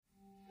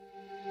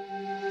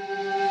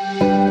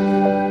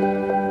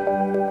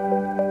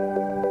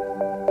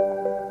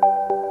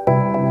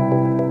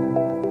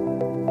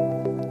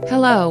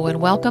Hello, and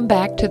welcome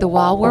back to the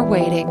While We're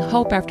Waiting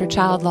Hope After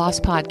Child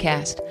Loss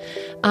podcast.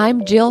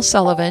 I'm Jill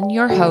Sullivan,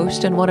 your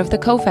host and one of the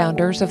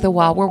co-founders of the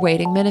While We're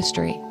Waiting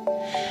ministry.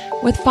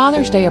 With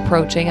Father's Day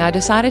approaching, I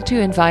decided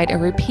to invite a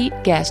repeat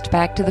guest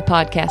back to the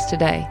podcast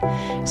today,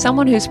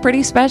 someone who's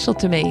pretty special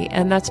to me,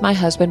 and that's my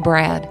husband,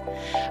 Brad.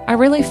 I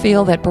really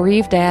feel that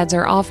bereaved dads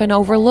are often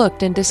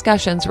overlooked in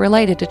discussions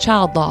related to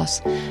child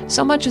loss.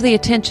 So much of the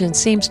attention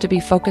seems to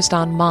be focused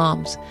on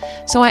moms.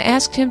 So I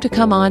asked him to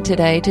come on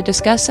today to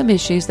discuss some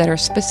issues that are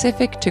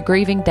specific to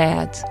grieving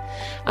dads.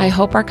 I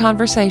hope our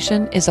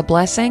conversation is a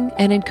blessing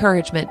and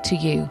encouragement to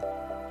you.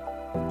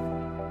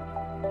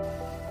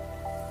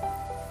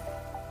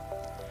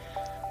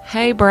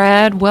 Hey,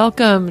 Brad,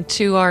 welcome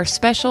to our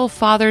special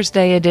Father's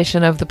Day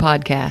edition of the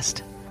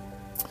podcast.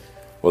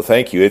 Well,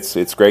 thank you.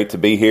 It's great to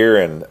be here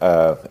and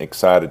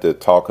excited to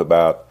talk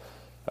about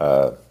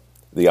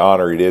the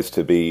honor it is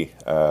to be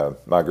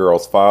my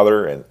girl's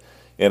father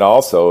and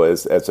also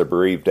as a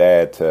bereaved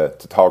dad to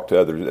talk to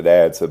other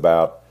dads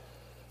about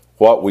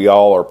what we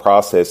all are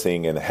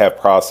processing and have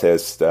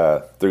processed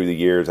through the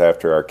years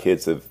after our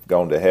kids have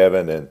gone to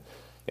heaven.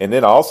 And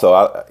then also,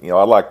 I'd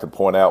like to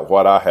point out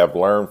what I have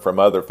learned from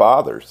other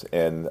fathers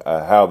and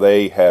how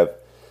they have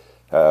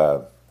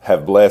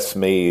blessed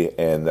me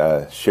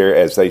and share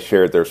as they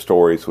shared their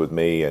stories with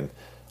me. And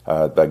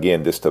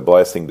again, just a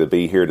blessing to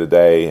be here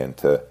today and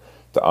to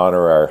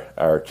honor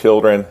our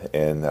children.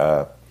 And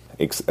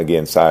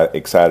again,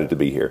 excited to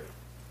be here.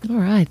 All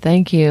right,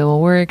 thank you.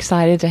 Well, we're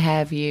excited to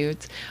have you.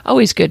 It's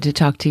always good to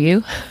talk to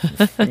you.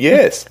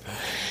 Yes.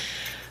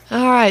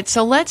 All right,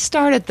 so let's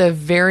start at the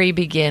very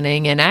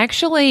beginning, and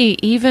actually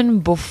even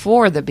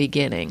before the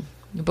beginning.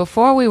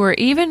 Before we were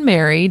even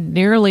married,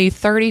 nearly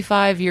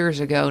 35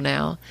 years ago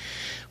now,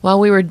 while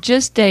we were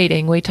just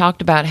dating, we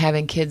talked about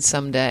having kids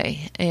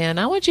someday. And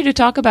I want you to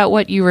talk about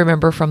what you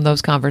remember from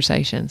those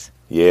conversations.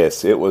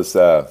 Yes, it was,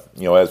 as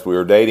we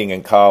were dating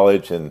in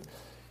college, and,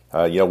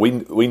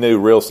 we knew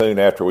real soon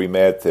after we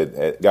met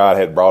that God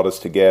had brought us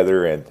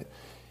together. And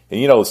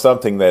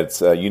something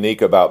that's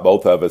unique about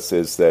both of us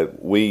is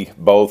that we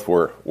both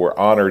were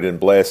honored and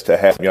blessed to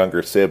have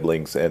younger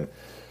siblings. And,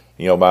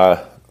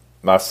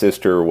 my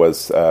sister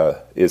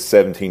is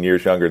 17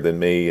 years younger than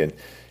me, and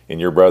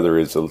your brother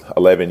is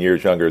 11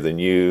 years younger than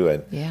you.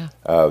 And,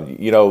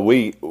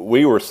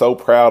 we were so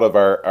proud of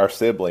our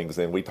siblings,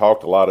 and we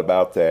talked a lot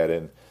about that.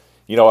 And,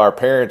 our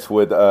parents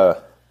would,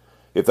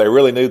 if they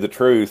really knew the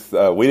truth,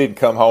 we didn't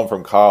come home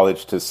from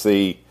college to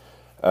see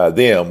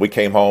them. We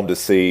came home to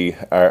see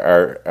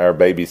our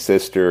baby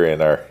sister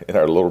and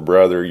our little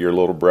brother, your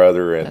little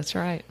brother. And that's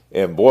right.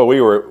 And boy,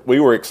 we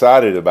were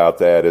excited about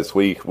that as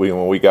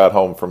when we got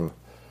home from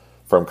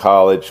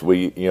college.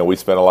 We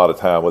spent a lot of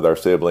time with our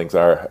siblings.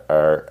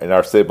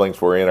 Our siblings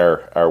were in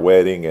our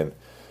wedding.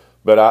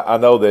 But I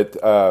know that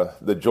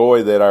the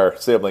joy that our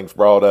siblings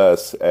brought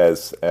us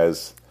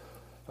as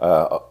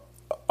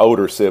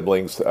older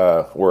siblings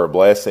were a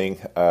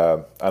blessing.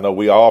 I know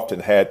we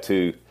often had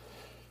to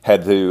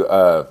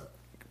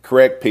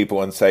correct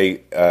people and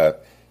say,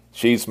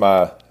 she's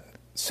my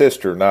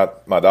sister,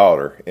 not my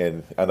daughter.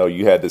 And I know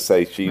you had to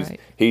say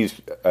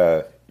he's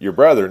your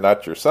brother,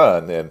 not your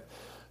son.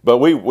 But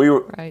we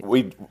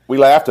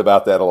laughed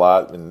about that a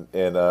lot.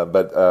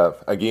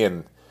 But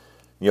again,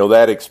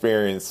 that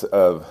experience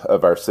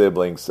of our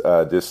siblings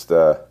just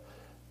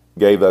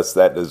gave us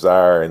that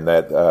desire and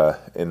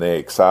the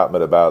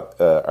excitement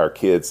about our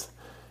kids.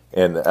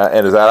 And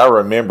as I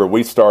remember,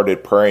 we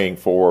started praying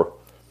for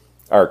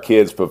our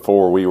kids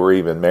before we were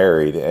even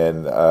married,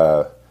 and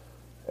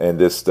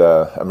just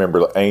I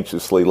remember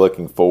anxiously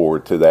looking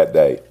forward to that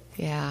day.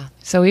 Yeah.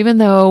 So even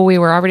though we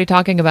were already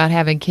talking about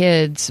having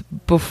kids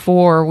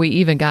before we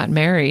even got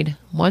married,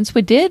 once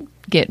we did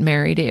get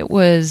married, it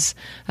was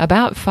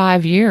about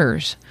 5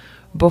 years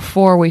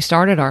before we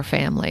started our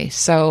family.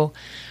 So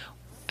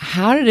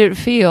how did it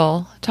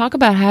feel? Talk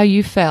about how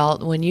you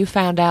felt when you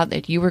found out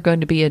that you were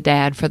going to be a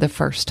dad for the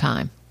first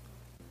time.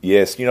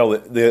 Yes,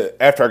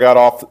 after I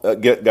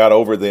got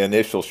over the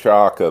initial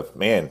shock of,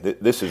 man,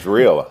 this is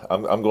real.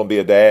 I'm going to be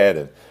a dad,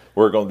 and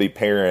we're going to be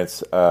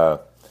parents.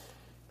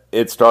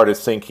 It started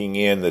sinking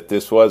in that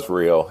this was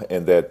real,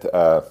 and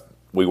that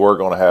we were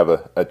going to have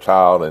a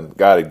child, and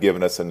God had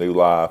given us a new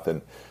life,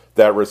 and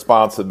that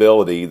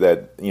responsibility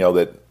that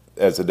that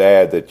as a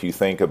dad that you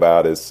think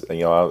about is,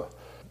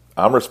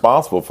 I'm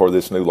responsible for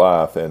this new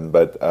life,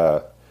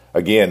 but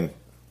again,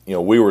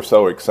 we were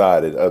so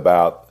excited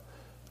about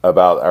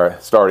our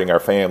starting our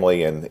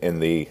family and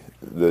the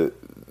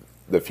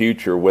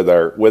future with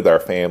our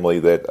family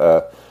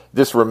that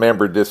just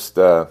remember just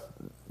the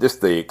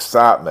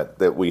excitement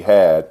that we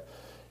had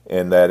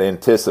and that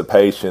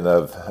anticipation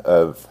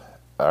of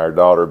our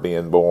daughter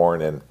being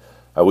born. And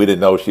we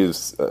didn't know she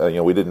was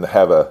we didn't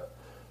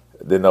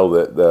know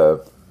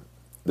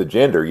the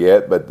gender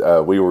yet,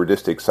 but we were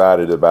just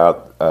excited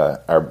about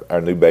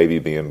our new baby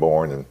being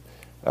born,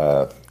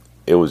 and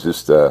it was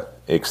just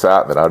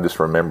excitement. I just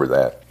remember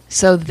that.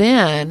 So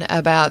then,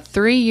 about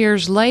 3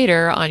 years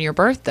later on your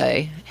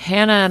birthday,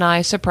 Hannah and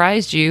I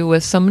surprised you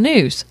with some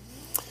news.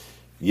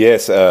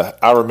 Yes,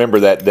 I remember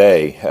that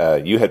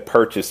day. You had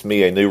purchased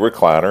me a new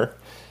recliner,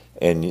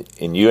 and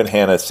you and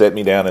Hannah set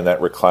me down in that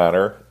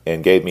recliner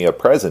and gave me a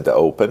present to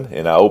open,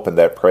 and I opened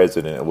that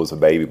present, and it was a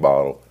baby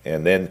bottle.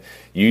 And then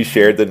you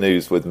shared the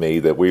news with me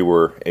that we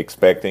were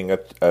expecting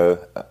a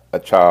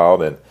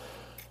child, and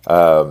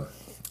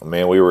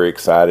man, we were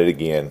excited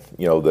again.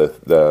 You know,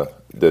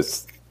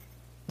 this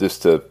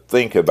just to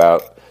think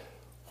about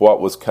what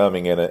was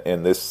coming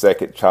in this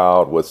second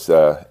child was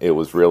I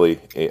was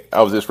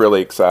just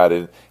really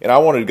excited, and I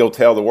wanted to go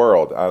tell the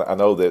world. I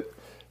know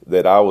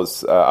that I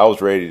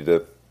was ready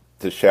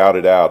to shout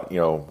it out. You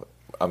know,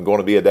 I'm going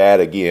to be a dad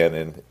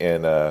again,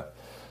 and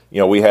you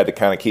know, we had to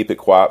kind of keep it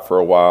quiet for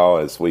a while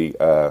as we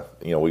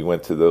we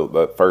went to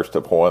the first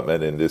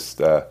appointment, and just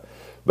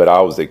but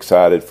I was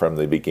excited from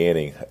the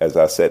beginning as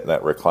I sat in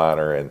that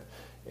recliner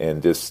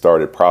and just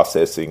started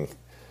processing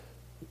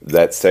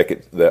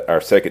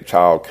our second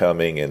child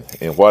coming,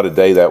 and what a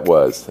day that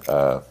was.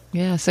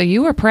 Yeah, so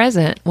you were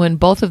present when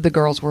both of the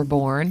girls were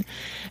born,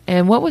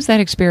 and what was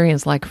that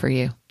experience like for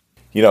you?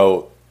 You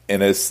know,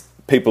 and as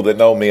people that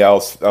know me,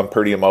 I'm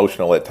pretty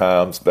emotional at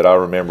times, but I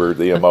remember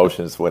the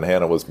emotions when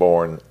Hannah was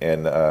born,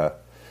 and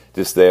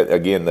just that,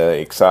 again, the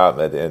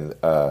excitement, and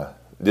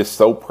just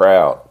so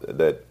proud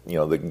that, you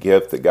know, the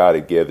gift that God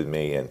had given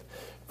me, and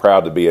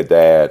proud to be a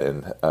dad.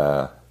 And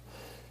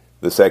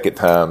the second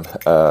time,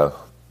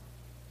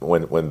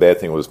 when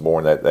Bethany was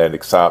born, that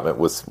excitement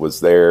was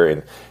there,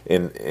 and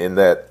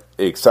that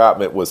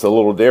excitement was a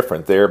little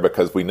different there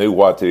because we knew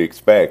what to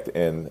expect,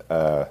 and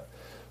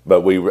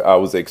but I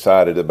was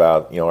excited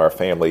about, you know, our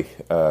family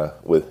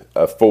with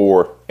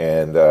 4,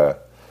 and it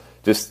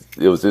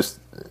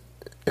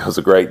was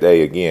a great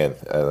day again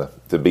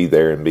to be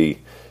there and be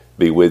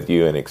with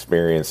you and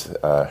experience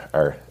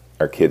our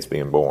kids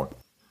being born.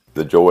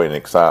 The joy and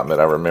excitement,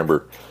 I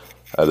remember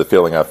the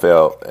feeling I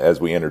felt as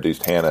we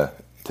introduced Hannah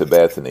to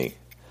Bethany.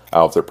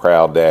 I was a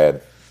proud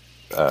dad,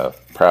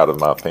 proud of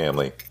my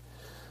family.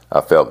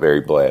 I felt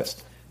very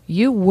blessed.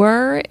 You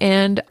were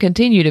and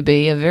continue to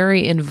be a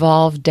very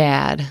involved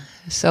dad.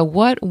 So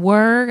what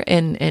were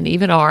and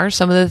even are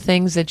some of the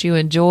things that you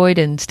enjoyed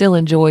and still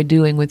enjoy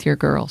doing with your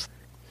girls?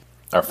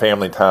 Our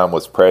family time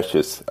was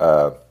precious.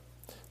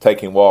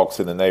 Taking walks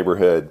in the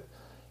neighborhood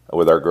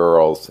with our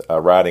girls,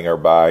 riding our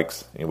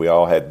bikes, and we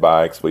all had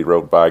bikes. We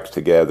rode bikes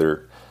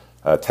together,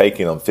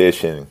 taking them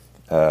fishing.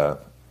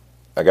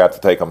 I got to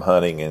take them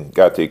hunting and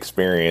got to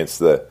experience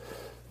the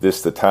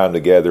time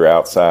together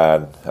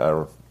outside,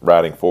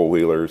 riding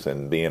 4-wheelers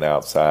and being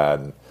outside,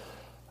 and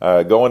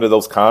going to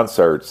those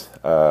concerts,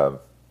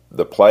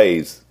 the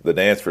plays, the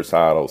dance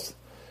recitals.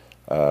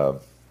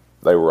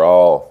 They were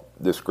all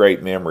just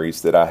great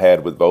memories that I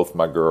had with both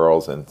my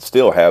girls, and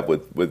still have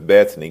with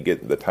Bethany,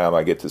 getting the time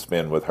I get to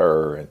spend with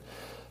her. And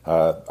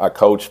I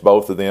coached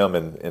both of them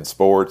in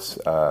sports.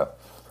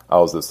 I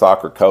was a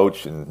soccer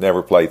coach and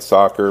never played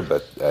soccer,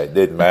 but it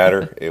didn't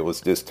matter. It was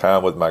just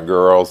time with my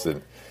girls,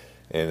 and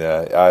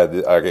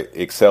I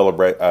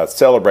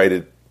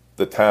celebrated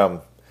the time,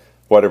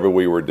 whatever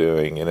we were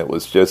doing, and it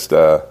was just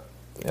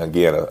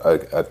again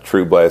a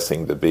true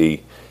blessing to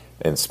be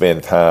and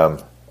spend time,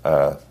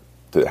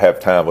 to have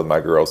time with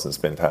my girls and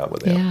spend time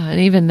with them. Yeah, and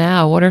even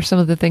now, what are some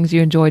of the things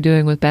you enjoy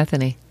doing with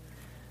Bethany?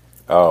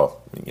 Oh,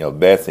 you know,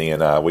 Bethany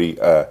and I, we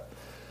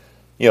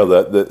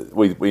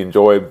we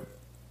enjoy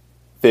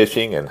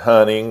fishing and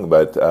hunting,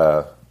 but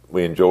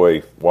we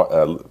enjoy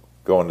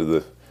going to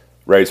the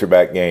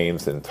Razorback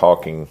games and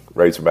talking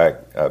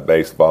Razorback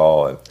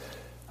baseball,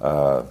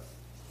 and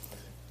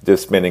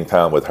just spending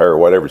time with her.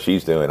 Whatever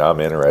she's doing, I'm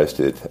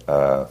interested.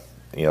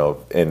 You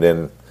know, and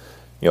then,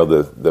 you know,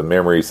 the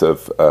memories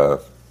of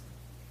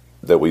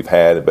that we've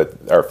had,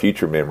 but our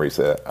future memories,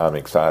 I'm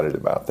excited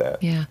about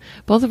that. Yeah.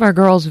 Both of our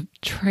girls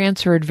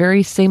transferred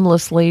very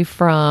seamlessly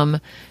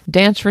from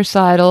dance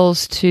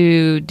recitals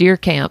to deer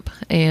camp,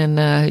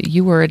 and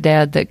you were a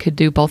dad that could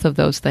do both of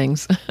those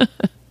things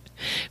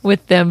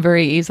with them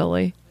very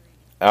easily.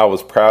 I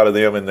was proud of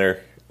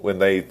them when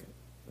they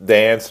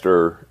danced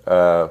or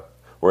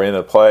were in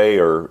a play,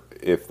 or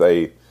if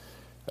they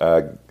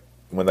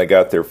when they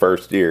got their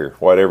first deer,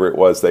 whatever it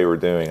was they were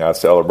doing, I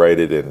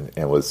celebrated,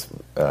 and was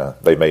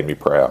they made me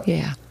proud.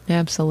 Yeah,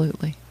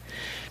 absolutely.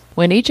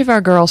 When each of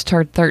our girls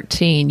turned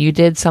 13, you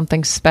did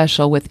something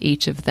special with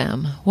each of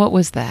them. What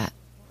was that?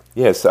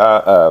 Yes,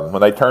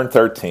 when they turned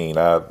 13,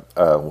 I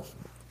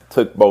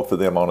took both of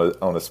them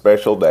on a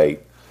special date.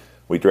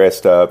 We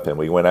dressed up and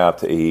we went out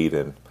to eat,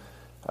 and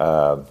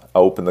I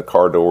opened the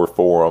car door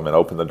for them and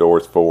opened the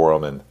doors for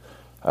them, and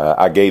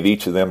I gave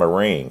each of them a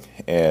ring,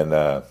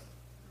 and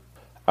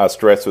I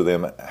stressed with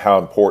them how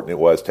important it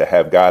was to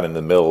have God in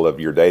the middle of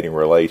your dating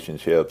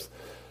relationships,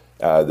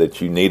 that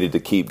you needed to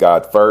keep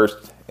God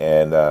first,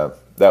 and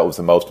that was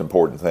the most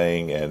important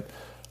thing. And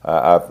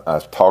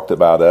I talked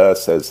about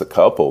us as a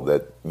couple,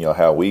 that, you know,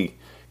 how we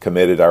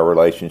committed our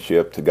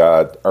relationship to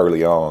God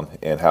early on,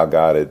 and how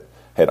God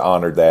had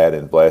honored that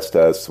and blessed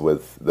us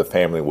with the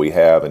family we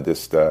have, and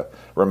just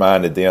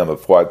reminded them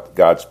of what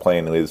God's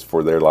plan is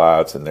for their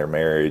lives and their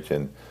marriage.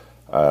 And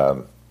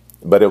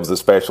but it was a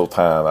special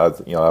time.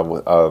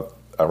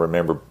 I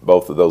remember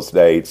both of those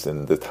dates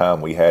and the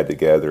time we had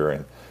together,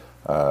 and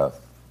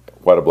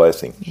what a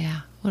blessing.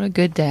 Yeah, what a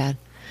good dad.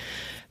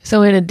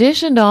 So in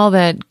addition to all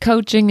that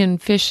coaching and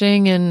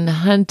fishing and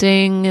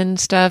hunting and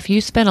stuff,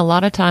 you spent a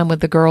lot of time with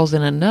the girls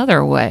in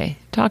another way.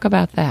 Talk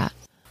about that.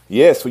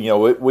 Yes,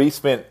 we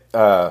spent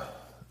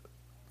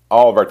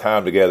all of our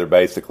time together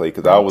basically,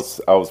 because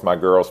I was my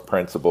girls'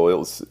 principal. It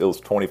was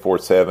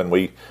 24/7.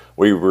 We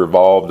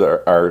revolved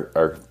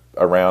our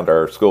around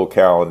our school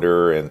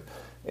calendar and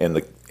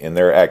in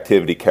their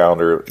activity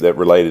calendar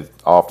that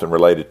often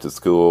related to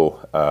school.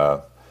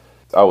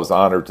 I was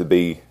honored to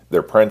be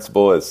their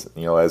principal, as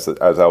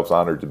I was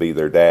honored to be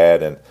their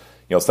dad, and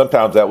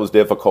sometimes that was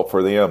difficult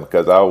for them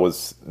because I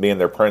was being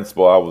their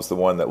principal. I was the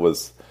one that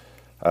was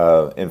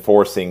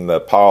enforcing the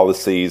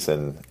policies,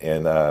 and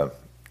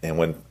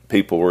when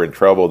people were in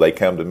trouble, they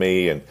come to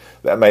me, and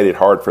that made it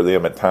hard for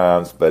them at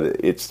times. But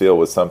it still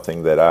was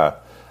something that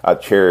I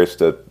cherished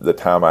the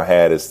time I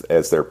had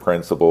as their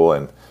principal,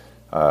 and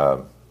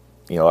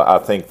I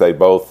think they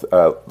both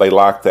they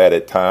liked that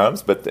at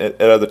times, but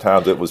at other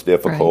times it was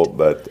difficult.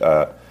 Right.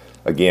 But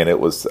again, it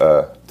was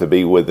to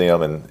be with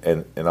them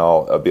and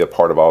all, be a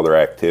part of all their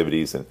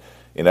activities, and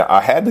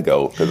I had to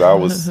go because I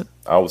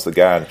was the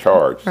guy in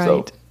charge, right.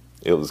 So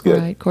it was good.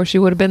 Right. Of course,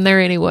 you would have been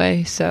there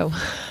anyway. So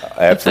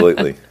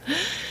absolutely.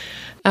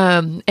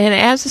 And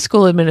as a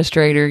school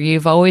administrator,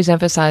 you've always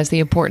emphasized the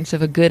importance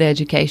of a good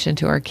education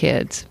to our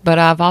kids. But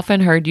I've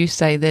often heard you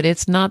say that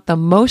it's not the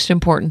most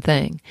important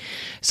thing.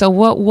 So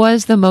what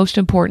was the most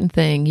important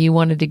thing you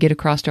wanted to get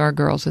across to our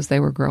girls as they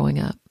were growing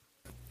up?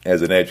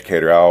 As an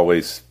educator, I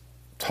always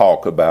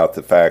talk about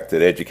the fact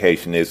that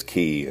education is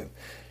key.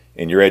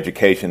 And your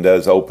education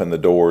does open the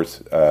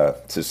doors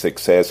to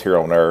success here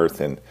on earth,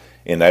 and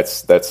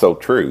that's so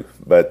true.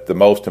 But the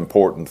most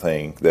important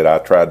thing that I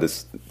tried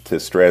to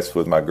stress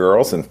with my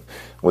girls and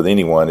with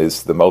anyone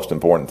is the most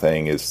important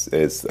thing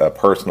is a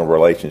personal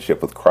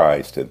relationship with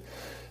Christ. And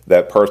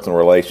that personal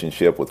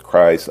relationship with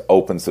Christ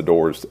opens the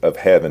doors of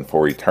heaven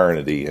for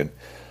eternity. And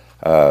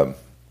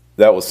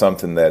that was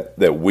something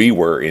that we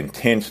were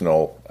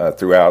intentional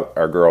throughout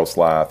our girls'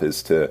 life,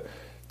 is to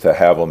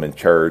have them in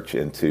church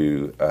and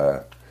to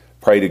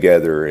pray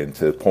together and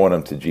to point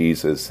them to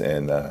Jesus.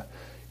 And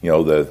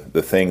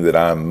the thing that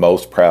I'm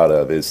most proud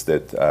of is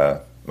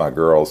that my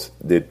girls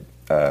did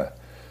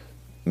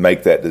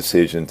make that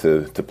decision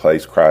to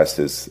place Christ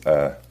as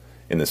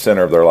in the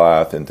center of their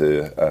life, and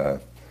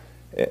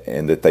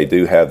and that they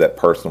do have that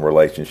personal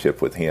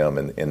relationship with Him,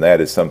 and that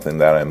is something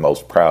that I'm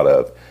most proud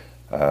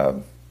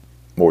of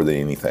more than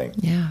anything.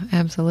 Yeah,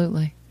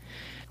 absolutely.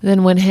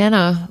 Then when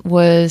Hannah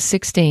was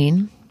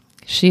 16,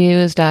 she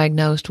was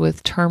diagnosed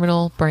with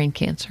terminal brain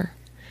cancer.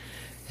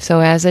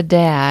 So as a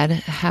dad,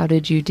 how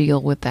did you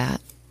deal with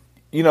that?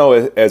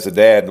 As a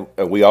dad,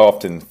 we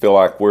often feel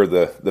like we're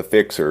the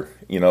fixer.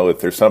 If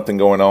there's something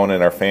going on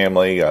in our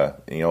family,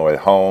 at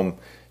home,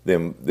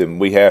 then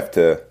we have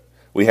to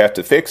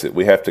fix it.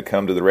 We have to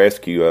come to the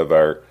rescue of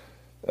our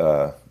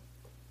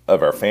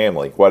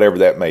family, whatever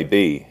that may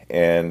be.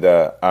 And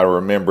I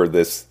remember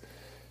this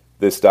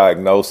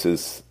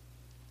diagnosis.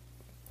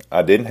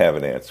 I didn't have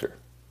an answer,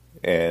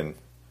 and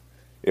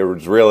it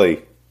was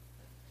really,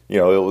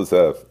 it was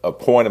a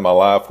point in my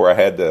life where I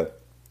had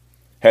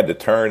to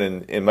turn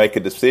and make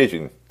a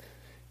decision.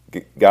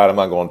 God, am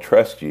I going to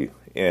trust you?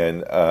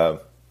 And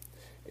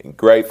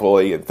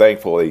gratefully and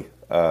thankfully,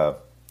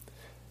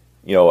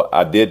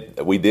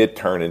 we did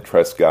turn and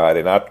trust God.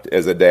 And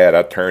as a dad,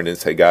 I turned and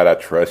said, God, I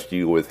trust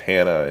you with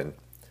Hannah and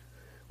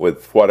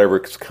with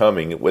whatever's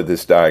coming with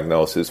this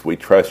diagnosis. We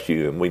trust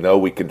you, and we know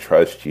we can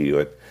trust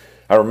you. And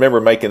I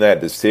remember making that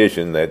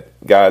decision that,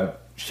 God,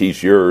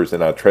 she's yours,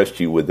 and I trust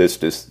you with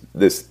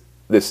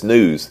this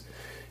news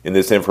and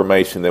this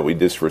information that we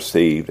just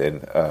received.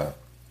 And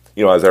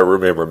as I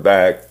remember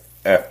back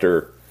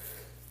after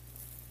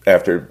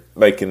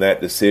making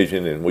that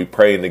decision, and we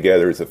praying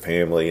together as a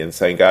family and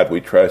saying, God,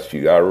 we trust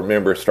you, I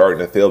remember starting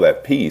to feel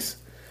that peace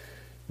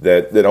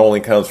that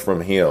only comes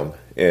from Him,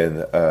 and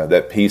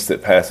that peace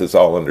that passes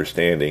all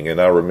understanding. And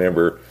I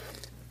remember,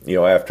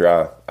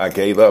 after I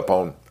gave up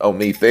on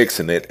me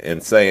fixing it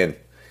and saying,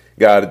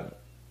 God,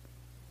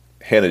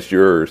 Hannah's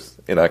yours,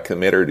 and I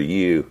commit her to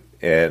you,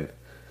 and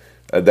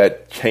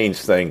that changed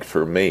things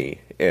for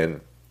me.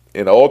 And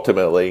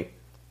ultimately,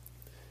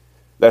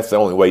 that's the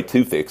only way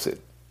to fix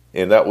it.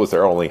 And that was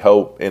our only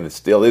hope, and it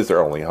still is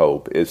our only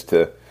hope, is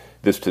to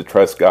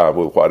trust God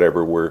with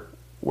whatever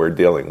we're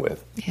dealing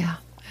with. Yeah,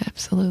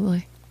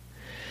 absolutely.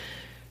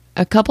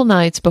 A couple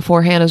nights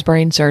before Hannah's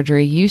brain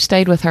surgery, you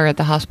stayed with her at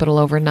the hospital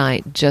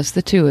overnight, just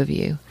the two of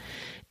you.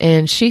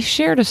 And she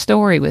shared a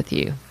story with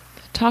you.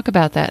 Talk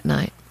about that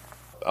night.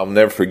 I'll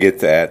never forget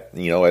that.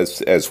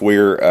 As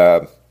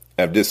we're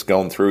I've just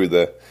gone through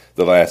the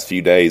last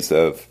few days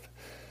of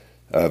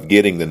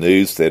getting the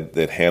news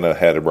that Hannah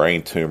had a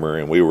brain tumor,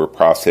 and we were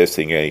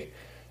processing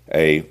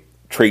a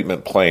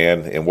treatment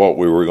plan and what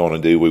we were going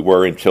to do. We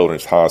were in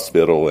Children's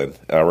Hospital, and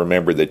I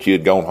remember that you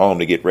had gone home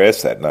to get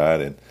rest that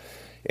night,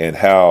 and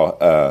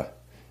how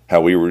how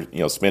we were,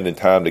 spending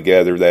time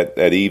together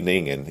that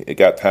evening, and it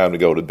got time to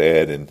go to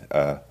bed. And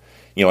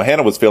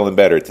Hannah was feeling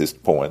better at this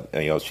point.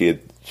 And,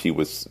 she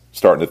was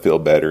starting to feel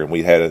better, and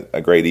we had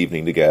a great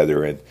evening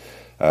together.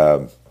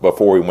 And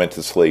before we went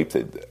to sleep,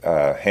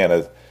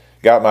 Hannah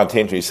got my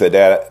attention. She said,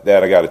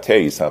 "Dad, I got to tell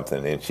you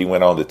something." And she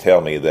went on to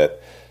tell me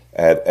that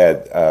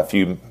at a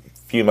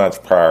few months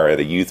prior at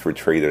a youth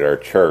retreat at our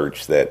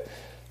church, that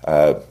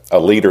a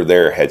leader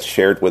there had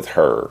shared with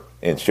her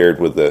and shared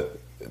with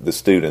the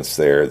students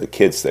there, the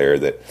kids there,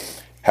 that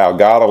how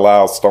God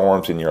allows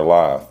storms in your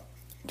life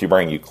to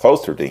bring you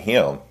closer to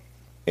Him,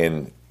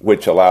 and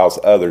which allows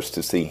others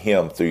to see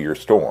Him through your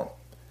storm.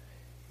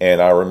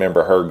 And I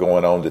remember her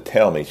going on to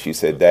tell me, she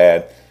said,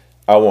 "Dad,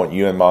 I want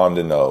you and Mom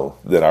to know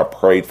that I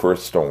prayed for a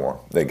storm,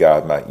 that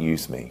God might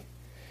use me."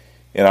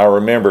 And I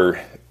remember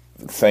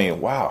saying,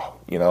 wow,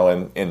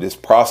 and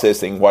just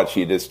processing what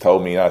she just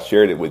told me, and I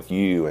shared it with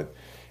you. And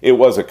it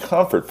was a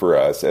comfort for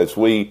us as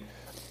we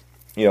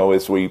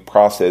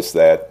processed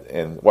that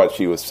and what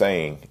she was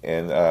saying,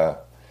 and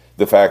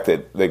the fact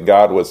that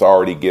God was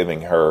already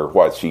giving her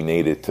what she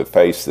needed to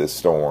face this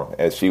storm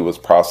as she was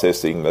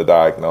processing the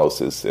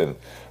diagnosis and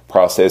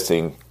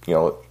processing,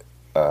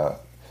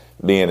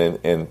 being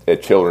in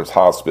at Children's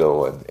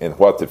Hospital and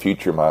what the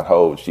future might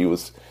hold. She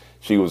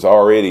was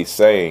already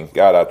saying,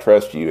 "God, I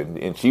trust you,"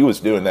 and she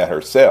was doing that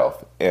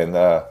herself. And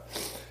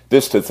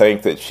just to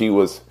think that she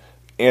was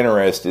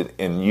interested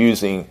in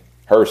using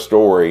her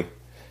story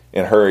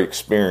and her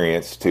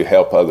experience to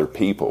help other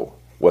people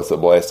was a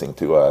blessing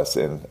to us,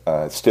 and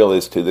it still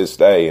is to this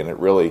day. And it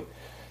really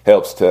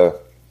helps to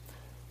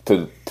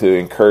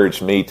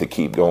encourage me to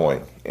keep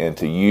going and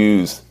to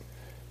use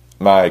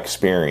my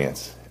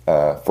experience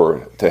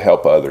to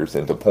help others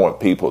and to point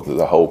people to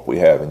the hope we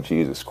have in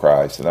Jesus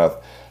Christ. And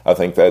I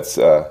think that's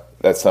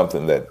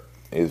something that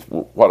is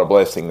what a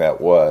blessing that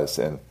was,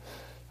 and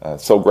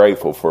so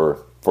grateful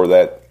for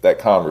that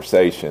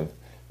conversation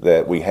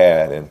that we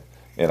had,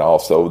 and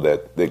also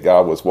that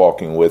God was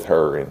walking with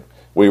her, and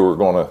we were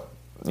going to,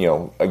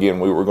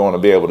 we were going to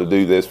be able to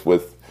do this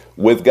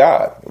with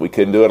God. We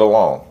couldn't do it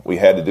alone. We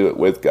had to do it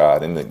with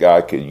God, and that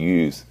God could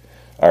use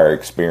our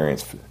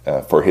experience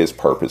for His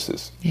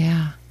purposes.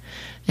 Yeah.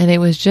 And it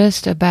was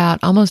just about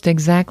almost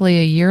exactly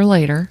a year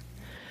later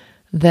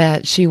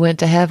that she went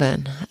to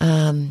heaven,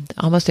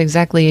 almost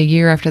exactly a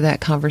year after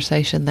that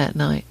conversation that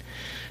night.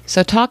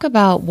 So talk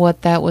about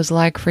what that was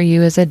like for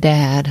you as a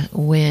dad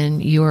when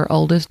your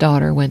oldest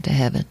daughter went to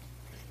heaven.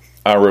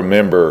 I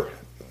remember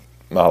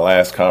my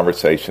last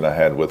conversation I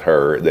had with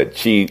her, that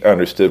she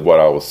understood what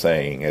I was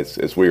saying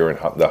as we were in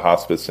the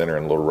hospice center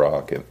in Little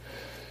Rock.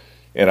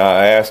 And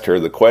I asked her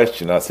the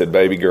question. I said,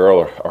 "Baby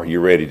girl, are you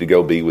ready to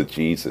go be with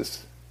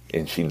Jesus?"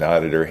 And she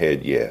nodded her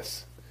head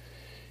yes.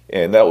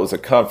 And that was a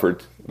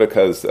comfort,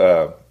 because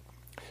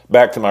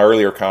back to my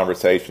earlier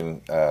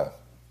conversation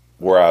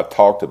where I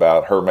talked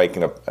about her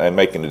making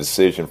a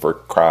decision for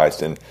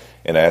Christ and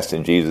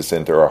asking Jesus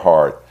into her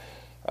heart,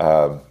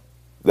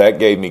 that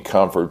gave me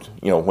comfort.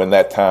 When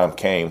that time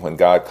came, when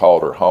God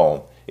called her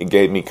home, it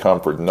gave me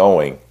comfort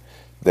knowing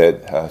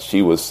that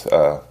she was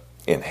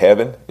in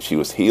heaven, she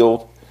was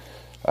healed,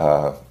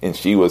 and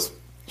she was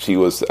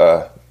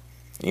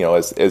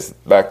as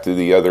back to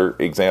the other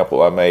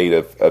example I made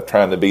of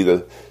trying to be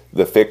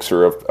the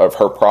fixer of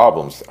her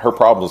problems. Her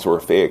problems were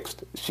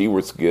fixed. She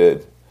was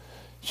good.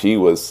 She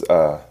was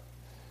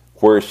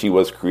where she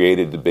was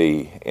created to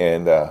be.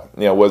 And,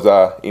 was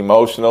I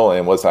emotional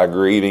and was I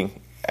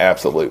grieving?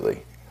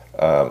 Absolutely.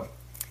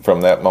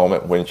 From that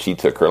moment when she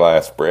took her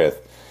last breath,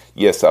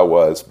 yes, I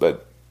was.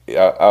 But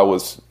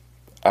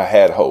I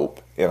had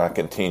hope, and I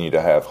continue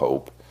to have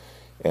hope.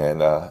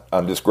 And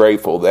I'm just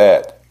grateful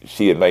that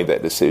she had made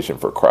that decision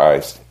for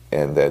Christ,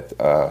 and that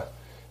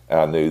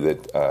I knew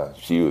that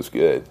she was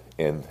good.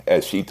 And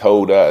as she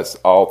told us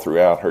all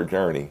throughout her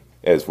journey,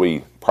 as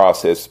we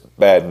processed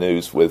bad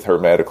news with her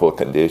medical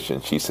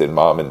condition, she said,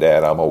 "Mom and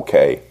Dad, I'm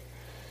okay."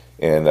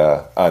 And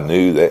I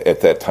knew that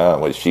at that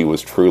time that she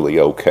was truly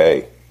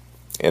okay,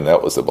 and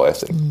that was a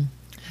blessing.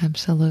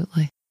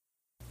 Absolutely.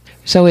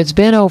 So it's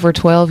been over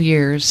 12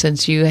 years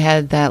since you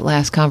had that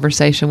last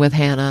conversation with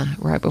Hannah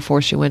right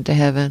before she went to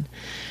heaven.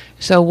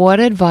 So what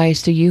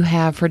advice do you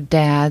have for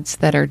dads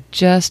that are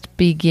just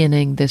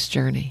beginning this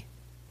journey?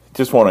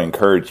 Just want to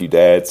encourage you,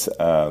 dads.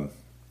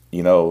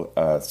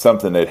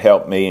 Something that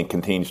helped me and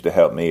continues to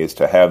help me is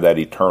to have that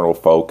eternal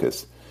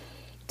focus,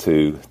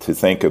 to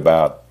think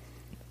about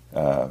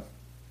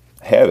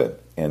heaven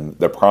and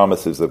the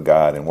promises of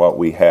God and what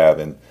we have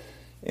in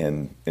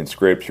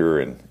Scripture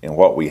and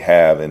what we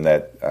have in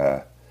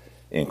that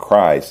in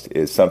Christ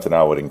is something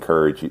I would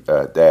encourage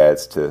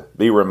dads to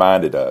be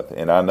reminded of.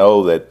 And I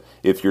know that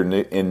if you're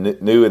new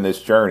in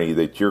this journey,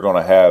 that you're going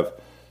to have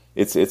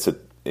it's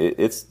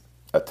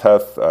a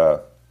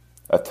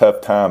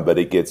tough time, but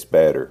it gets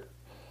better.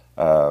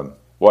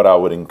 What I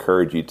would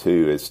encourage you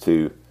to is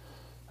to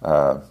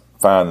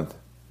find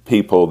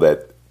people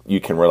that you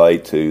can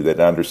relate to, that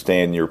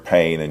understand your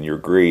pain and your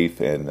grief.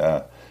 And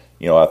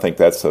I think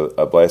that's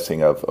a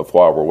blessing of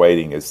while we're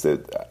waiting, is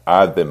that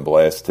I've been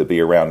blessed to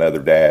be around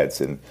other dads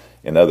and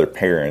and other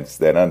parents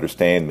that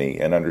understand me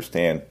and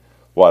understand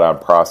what I'm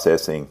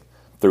processing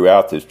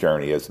throughout this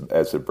journey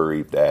as a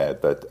bereaved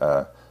dad. But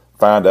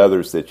find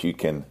others that you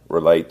can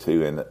relate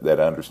to and that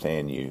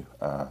understand you.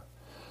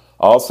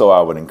 Also,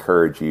 I would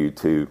encourage you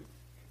to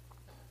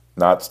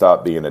not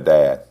stop being a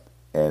dad,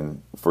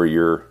 and for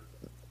your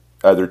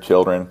other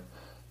children,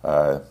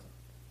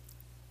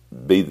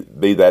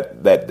 be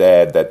that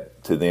dad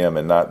that to them,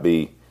 and not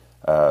be.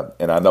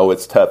 And I know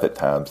it's tough at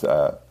times.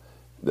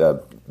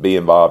 Be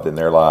involved in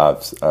their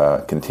lives.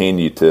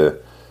 Continue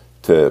to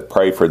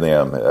pray for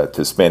them,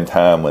 to spend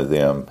time with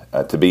them,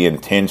 to be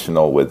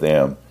intentional with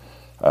them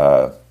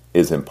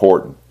is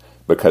important,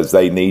 because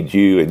they need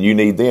you and you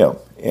need them.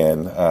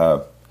 And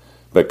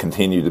but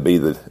continue to be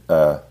that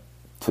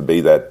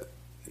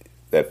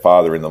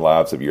father in the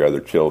lives of your other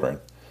children.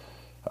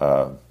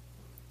 And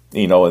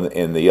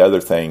the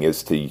other thing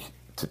is to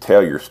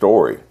tell your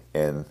story.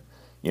 And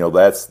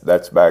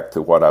that's back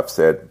to what I've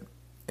said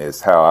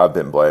is how I've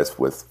been blessed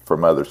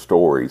from other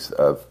stories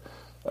of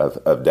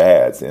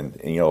dads. And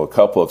a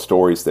couple of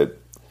stories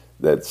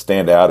that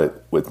stand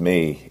out with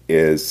me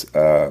is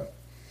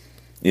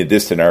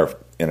just in a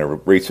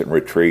recent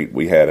retreat,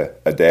 we had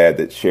a dad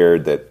that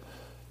shared that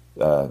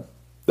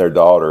their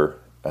daughter,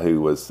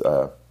 who was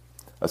a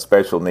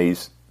special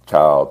needs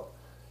child,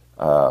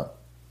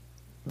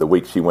 the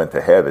week she went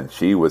to heaven,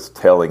 she was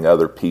telling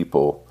other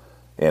people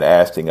and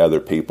asking other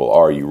people,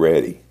 "Are you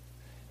ready?"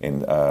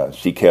 And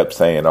she kept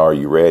saying, "Are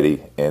you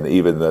ready?" And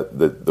even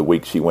the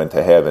week she went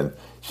to heaven,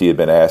 she had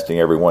been asking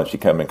everyone she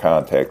come in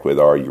contact with,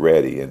 "Are you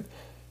ready?"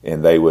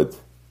 And they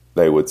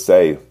would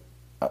say,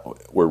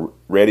 "We're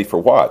ready for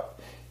what?"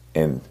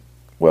 And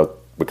well,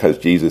 because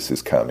Jesus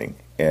is coming.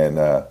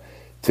 And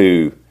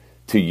to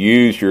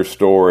use your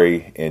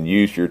story and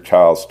use your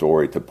child's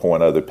story to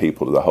point other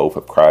people to the hope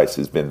of Christ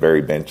has been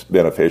very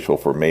beneficial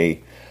for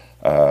me.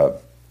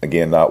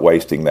 Again, not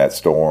wasting that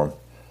storm.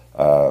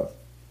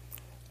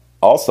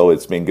 Also,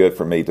 it's been good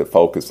for me to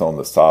focus on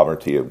the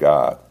sovereignty of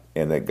God,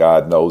 and that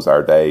God knows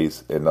our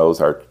days and knows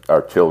our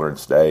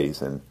children's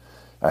days. And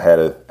I had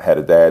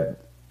a dad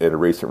at a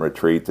recent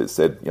retreat that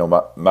said,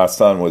 my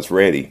son was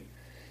ready.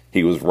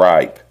 He was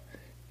ripe.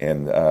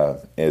 And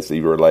as he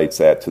relates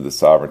that to the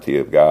sovereignty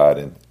of God,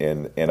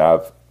 and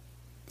I've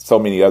so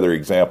many other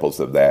examples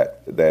of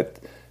that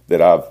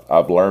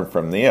I've learned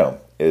from them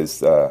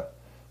is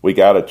we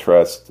got to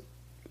trust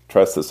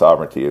the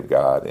sovereignty of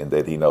God, and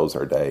that He knows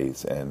our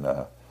days. And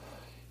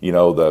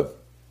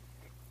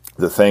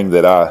the thing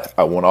that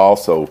I want to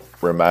also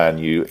remind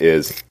you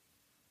is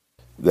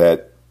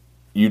that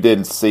you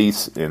didn't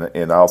cease,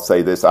 and I'll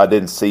say this: I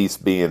didn't cease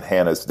being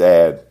Hannah's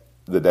dad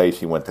the day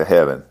she went to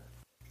heaven.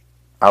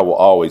 I will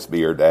always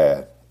be her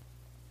dad.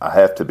 I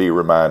have to be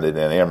reminded,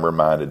 and am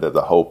reminded, of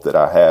the hope that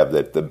I have,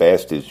 that the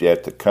best is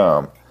yet to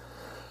come.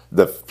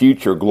 The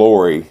future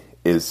glory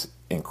is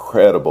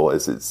incredible,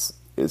 as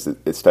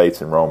it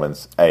states in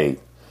Romans 8.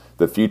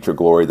 The future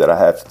glory that I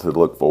have to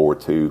look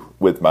forward to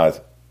with my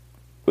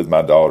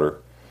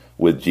daughter,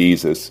 with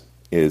Jesus,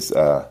 is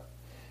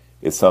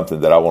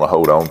something that I want to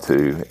hold on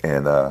to.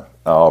 And I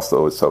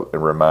also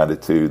am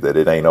reminded too that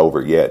it ain't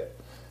over yet.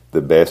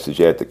 The best is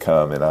yet to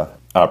come, and I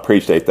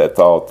appreciate that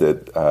thought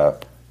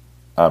that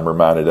I'm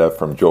reminded of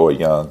from Joy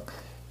Young,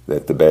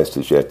 that the best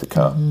is yet to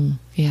come. Mm-hmm.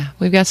 Yeah,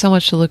 we've got so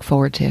much to look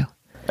forward to.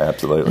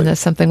 Absolutely. And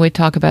that's something we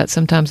talk about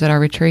sometimes at our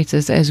retreats,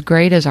 is as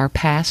great as our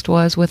past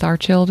was with our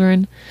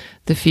children,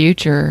 the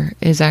future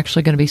is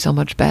actually going to be so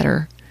much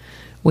better.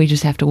 We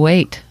just have to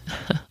wait.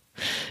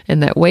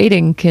 And that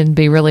waiting can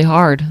be really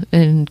hard,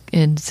 and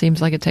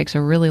seems like it takes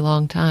a really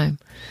long time.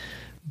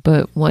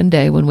 But one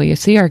day when we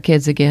see our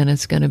kids again,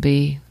 it's going to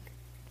be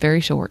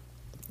very short.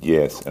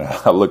 Yes, and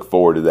I look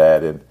forward to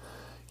that. And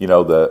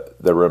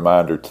the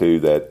reminder too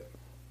that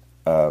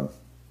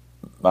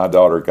my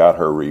daughter got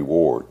her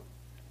reward,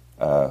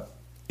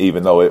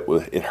 even though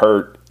it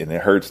hurt, and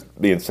it hurts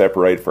being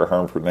separated from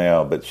her for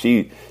now. But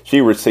she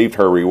received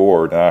her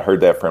reward, and I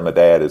heard that from a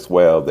dad as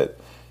well, that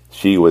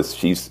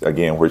she's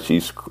again where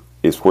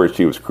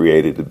she was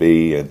created to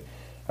be, and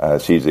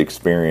she's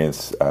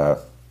experienced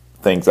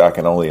things I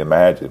can only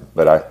imagine.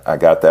 But I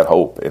got that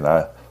hope, and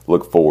I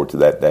look forward to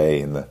that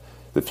day and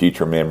the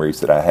future memories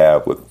that I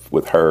have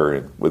with her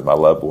and with my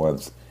loved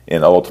ones,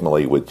 and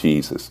ultimately with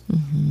Jesus.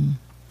 Mm-hmm.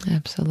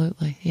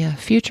 Absolutely. Yeah.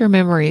 Future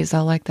memories. I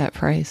like that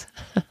phrase.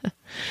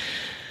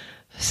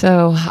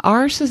 So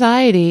our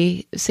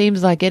society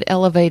seems like it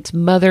elevates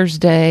Mother's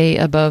Day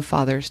above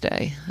Father's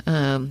Day.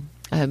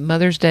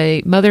 Mother's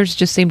Day, mothers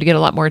just seem to get a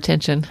lot more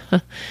attention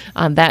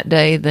on that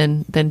day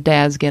than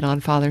dads get on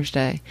Father's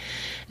Day.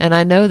 And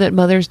I know that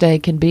Mother's Day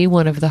can be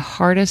one of the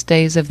hardest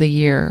days of the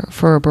year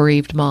for a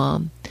bereaved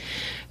mom.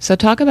 So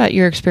talk about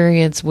your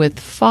experience with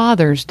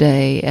Father's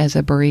Day as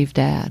a bereaved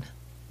dad.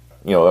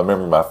 I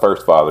remember my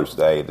first Father's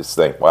Day and just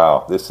think,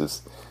 wow,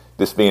 this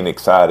being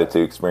excited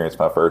to experience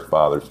my first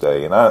Father's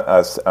Day. And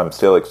I'm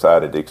still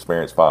excited to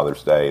experience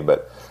Father's Day,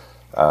 but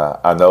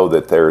I know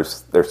that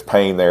there's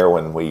pain there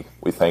when we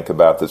think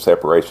about the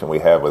separation we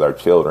have with our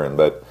children.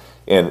 But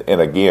and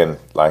again,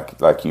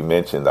 like you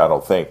mentioned, I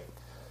don't think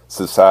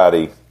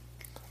society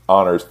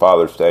honors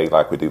Father's Day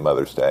like we do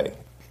Mother's Day.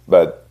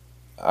 But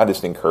I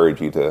just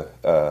encourage you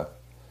to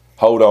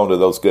hold on to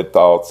those good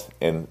thoughts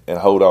and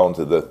hold on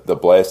to the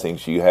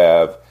blessings you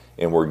have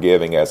and we're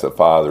giving as a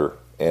father,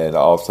 and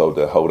also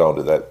to hold on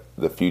to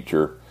the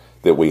future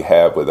that we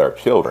have with our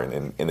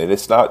children. And I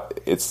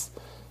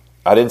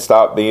didn't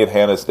stop being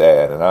Hannah's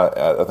dad, and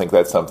I think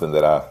that's something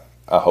that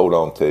I hold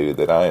on to,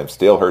 that I am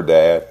still her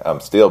dad. I'm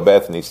still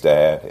Bethany's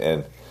dad,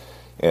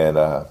 and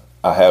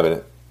I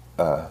have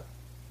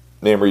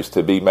memories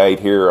to be made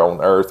here on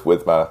earth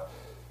with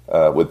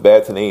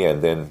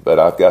Bethany, but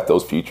I've got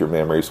those future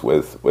memories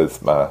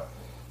with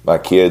my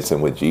kids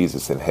and with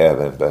Jesus in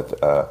heaven.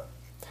 But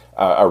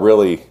I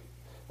really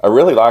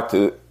like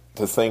to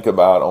think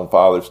about on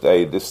Father's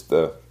Day, just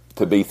to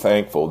be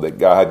thankful that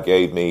God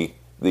gave me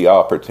the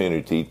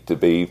opportunity to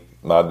be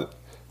my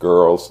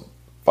girl's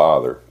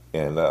father,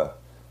 and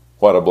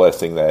what a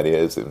blessing that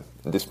is, and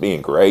just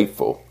being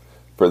grateful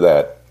for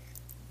that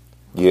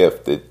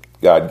gift that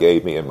God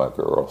gave me and my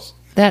girls.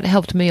 That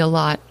helped me a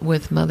lot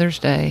with Mother's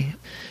Day,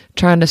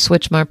 trying to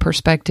switch my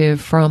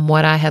perspective from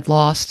what I had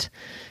lost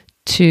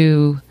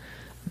to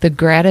the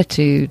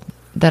gratitude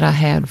that I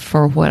had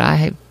for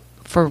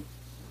for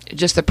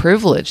just the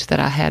privilege that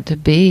I had to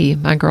be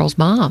my girl's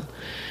mom.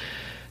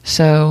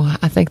 So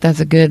I think that's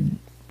a good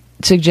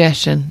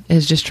suggestion,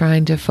 is just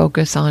trying to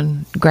focus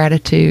on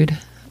gratitude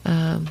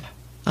on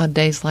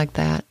days like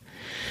that.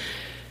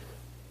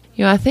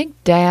 I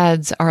think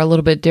dads are a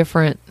little bit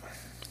different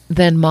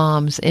than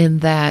moms in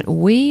that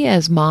we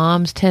as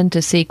moms tend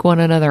to seek one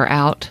another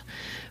out.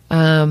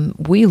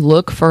 We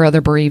look for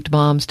other bereaved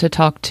moms to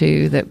talk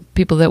to, that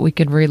people that we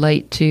can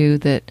relate to,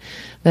 that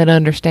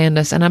understand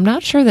us. And I'm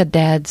not sure that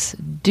dads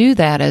do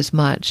that as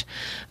much.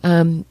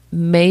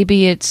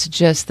 Maybe it's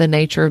just the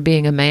nature of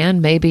being a man.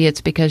 Maybe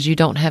it's because you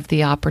don't have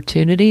the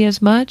opportunity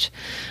as much.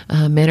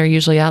 Men are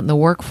usually out in the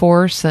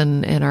workforce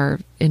and are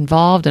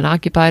involved and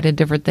occupied in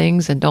different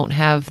things and don't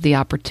have the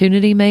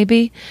opportunity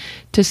maybe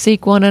to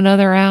seek one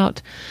another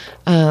out.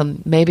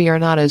 Maybe are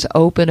not as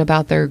open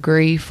about their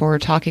grief or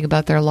talking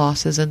about their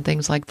losses and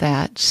things like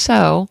that.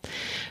 So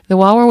the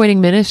While We're Waiting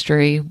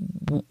ministry,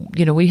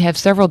 we have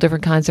several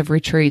different kinds of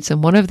retreats,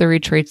 and one of the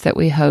retreats that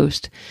we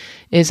host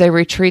is a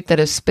retreat that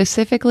is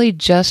specifically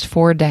just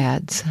for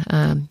dads.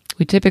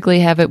 We typically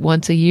have it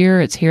once a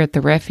year. It's here at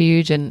the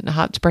Refuge in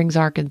Hot Springs,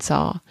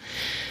 Arkansas.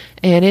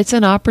 And it's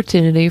an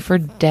opportunity for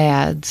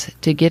dads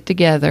to get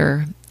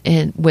together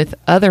and with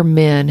other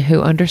men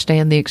who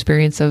understand the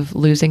experience of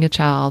losing a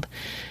child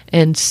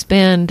and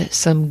spend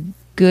some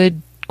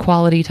good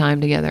quality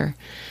time together.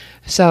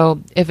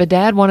 So if a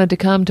dad wanted to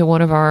come to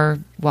one of our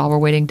While We're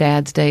Waiting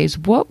Dad's Days,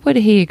 what would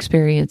he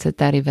experience at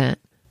that event?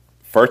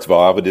 First of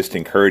all, I would just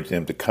encourage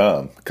him to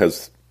come,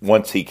 because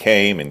once he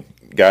came and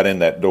got in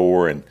that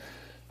door and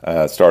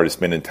started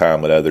spending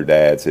time with other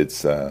dads,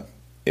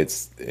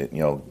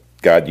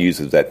 God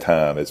uses that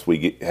time as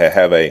we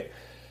have a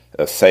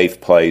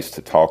safe place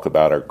to talk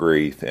about our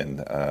grief.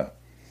 And,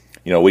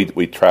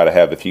 we try to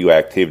have a few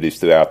activities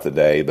throughout the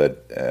day,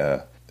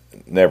 but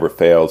never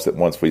fails that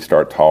once we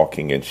start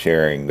talking and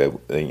sharing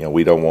that,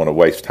 we don't want to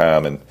waste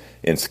time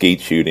in skeet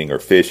shooting or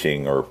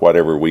fishing or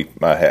whatever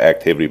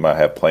activity might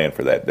have planned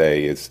for that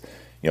day. Is,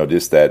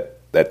 just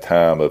that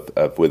time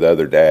of with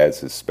other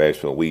dads is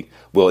special.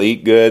 We'll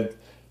eat good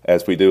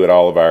as we do at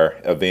all of our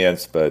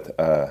events, but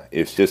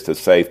it's just a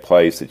safe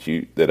place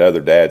that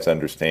other dads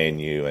understand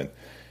you,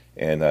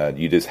 and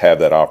you just have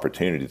that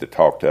opportunity to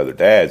talk to other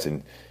dads.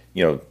 And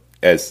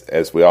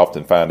as we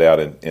often find out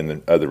in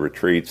the other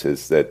retreats,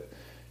 is that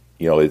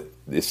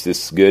it's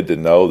just good to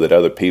know that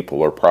other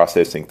people are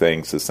processing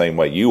things the same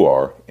way you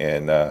are,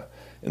 and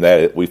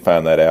that we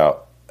find that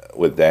out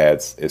with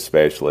dads,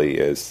 especially,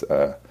 as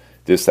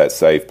just that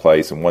safe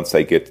place. And once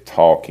they get to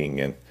talking,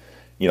 and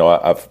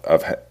I've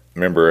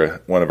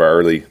remember one of our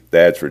early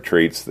dads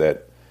retreats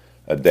that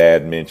a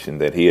dad mentioned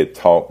that he had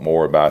talked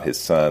more about his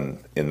son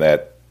in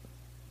that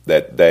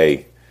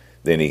day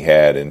than he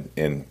had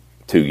in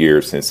 2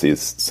 years since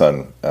his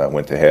son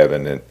went to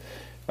heaven.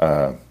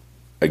 And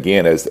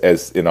again,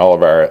 as in all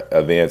of our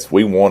events,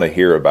 we want to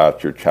hear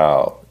about your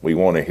child. We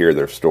want to hear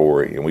their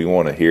story, and we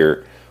want to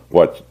hear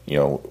what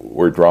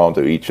we're drawn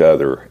to each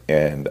other.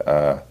 And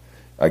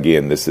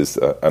again, this is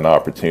an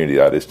opportunity.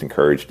 I just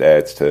encourage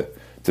dads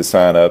to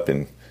sign up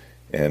and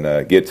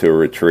get to a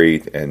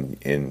retreat,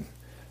 and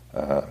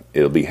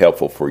it'll be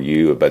helpful for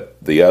you. But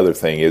the other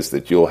thing is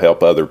that you'll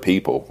help other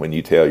people when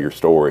you tell your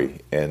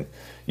story and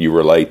you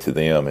relate to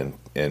them.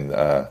 And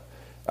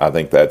I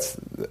think that's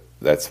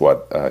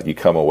what you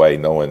come away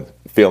knowing,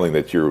 feeling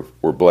that you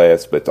were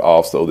blessed, but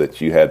also that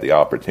you had the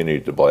opportunity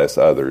to bless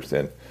others.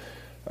 And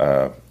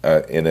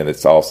then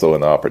it's also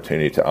an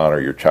opportunity to honor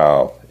your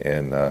child.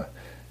 And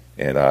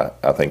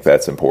I think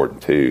that's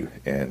important too.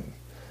 And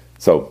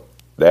so,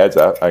 dads,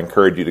 I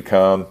encourage you to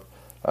come.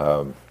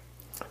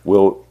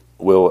 We'll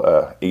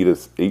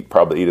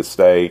probably eat a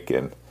steak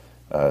and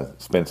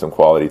spend some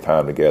quality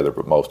time together.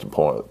 But most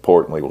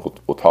importantly,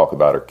 we'll talk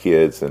about our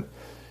kids and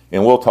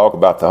and we'll talk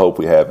about the hope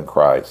we have in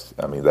Christ.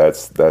 I mean,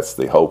 that's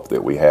the hope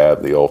that we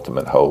have, the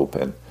ultimate hope,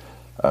 and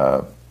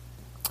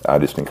I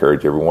just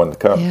encourage everyone to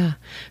come. Yeah,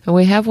 and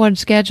we have one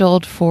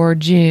scheduled for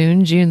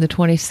June the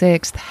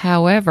 26th.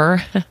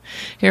 However,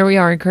 here we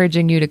are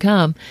encouraging you to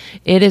come.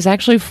 It is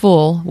actually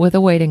full with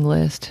a waiting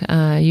list.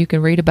 You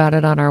can read about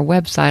it on our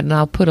website, and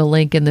I'll put a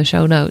link in the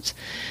show notes.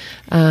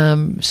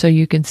 So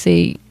you can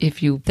see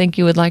if you think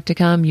you would like to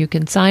come, you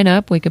can sign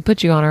up. We can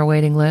put you on our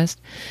waiting list.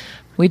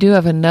 We do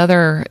have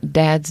another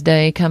Dad's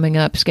Day coming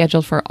up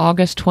scheduled for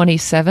August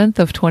 27th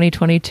of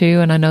 2022,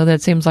 and I know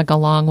that seems like a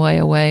long way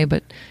away,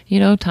 but,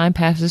 time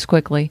passes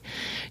quickly.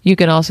 You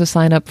can also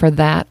sign up for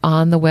that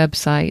on the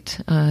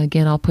website.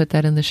 Again, I'll put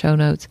that in the show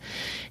notes.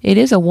 It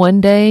is a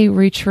one-day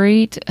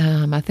retreat.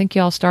 I think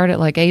y'all start at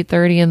like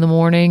 8:30 in the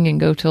morning and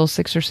go till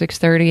 6 or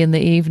 6:30 in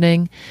the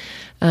evening.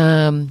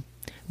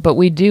 But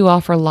we do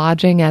offer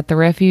lodging at the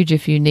refuge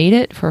if you need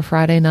it for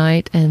Friday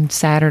night and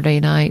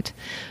Saturday night.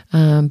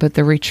 But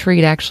the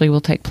retreat actually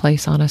will take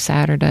place on a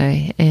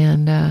Saturday,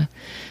 and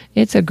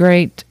it's a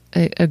great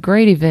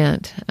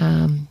event.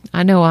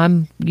 I know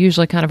I'm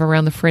usually kind of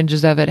around the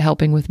fringes of it,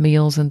 helping with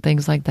meals and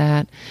things like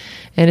that.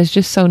 And it's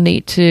just so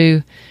neat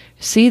to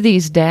see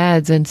these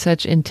dads in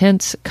such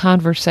intense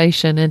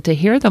conversation and to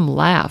hear them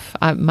laugh.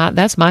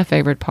 That's my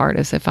favorite part,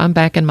 is if I'm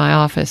back in my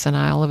office and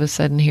I all of a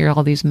sudden hear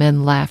all these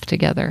men laugh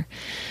together.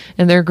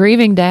 And they're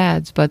grieving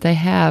dads, but they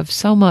have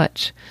so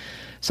much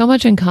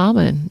in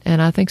common.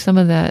 And I think some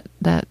of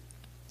that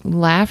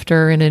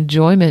laughter and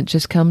enjoyment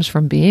just comes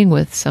from being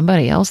with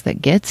somebody else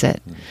that gets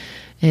it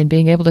and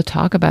being able to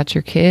talk about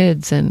your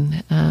kids.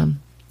 And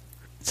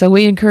so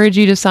we encourage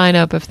you to sign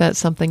up if that's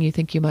something you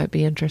think you might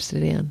be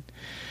interested in.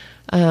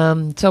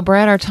 So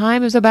Brad, our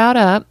time is about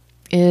up.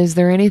 Is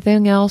there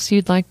anything else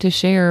you'd like to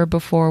share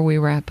before we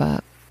wrap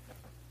up?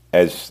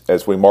 As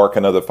we mark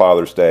another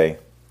Father's Day,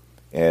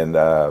 and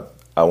I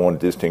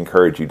want just to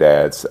encourage you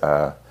dads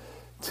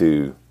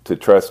to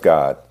trust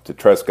God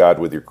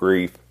with your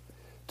grief,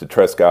 to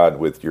trust God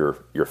with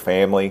your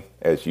family,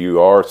 as you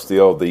are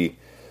still the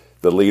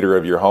leader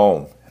of your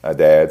home,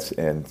 dads.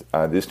 And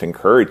I just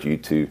encourage you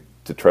to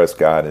trust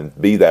God and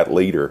be that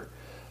leader.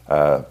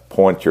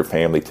 Point your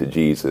family to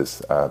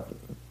Jesus.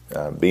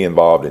 Be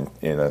involved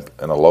in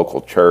a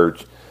local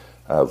church.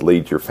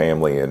 Lead your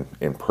family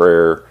in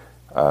prayer.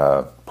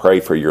 Pray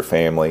for your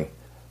family.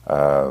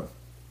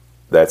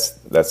 That's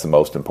the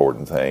most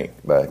important thing.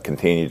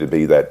 Continue to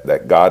be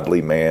that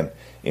godly man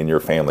in your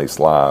family's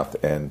life.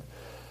 And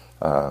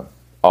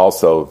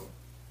also,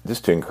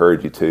 just to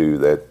encourage you too,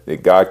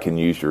 that God can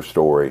use your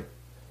story.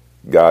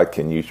 God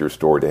can use your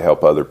story to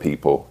help other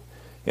people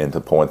and to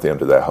point them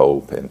to that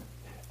hope. And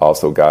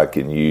also, God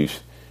can use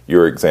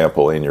your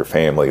example in your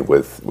family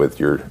with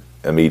your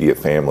immediate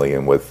family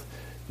and with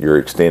your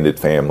extended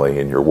family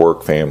and your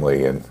work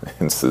family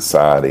and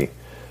society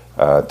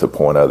to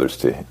point others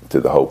to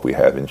the hope we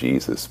have in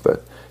Jesus.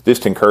 But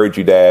just encourage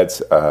you,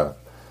 dads.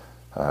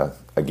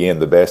 Again,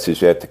 the best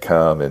is yet to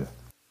come, and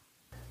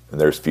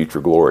there's future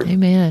glory.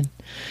 Amen.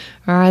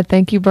 All right.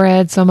 Thank you,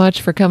 Brad, so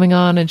much for coming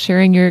on and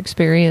sharing your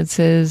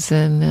experiences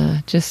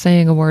and just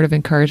saying a word of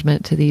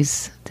encouragement to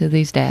these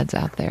dads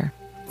out there.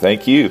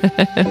 Thank you.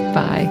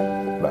 Bye.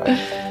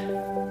 Bye.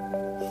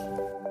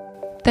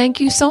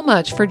 Thank you so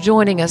much for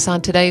joining us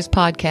on today's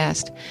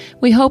podcast.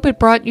 We hope it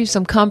brought you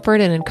some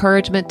comfort and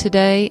encouragement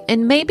today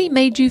and maybe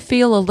made you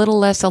feel a little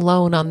less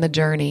alone on the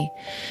journey.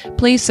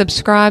 Please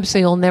subscribe so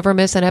you'll never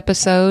miss an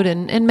episode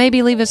and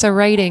maybe leave us a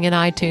rating in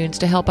iTunes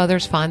to help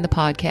others find the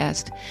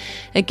podcast.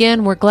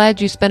 Again, we're glad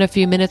you spent a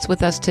few minutes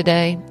with us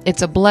today.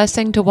 It's a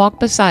blessing to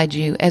walk beside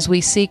you as we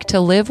seek to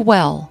live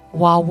well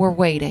while we're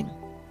waiting.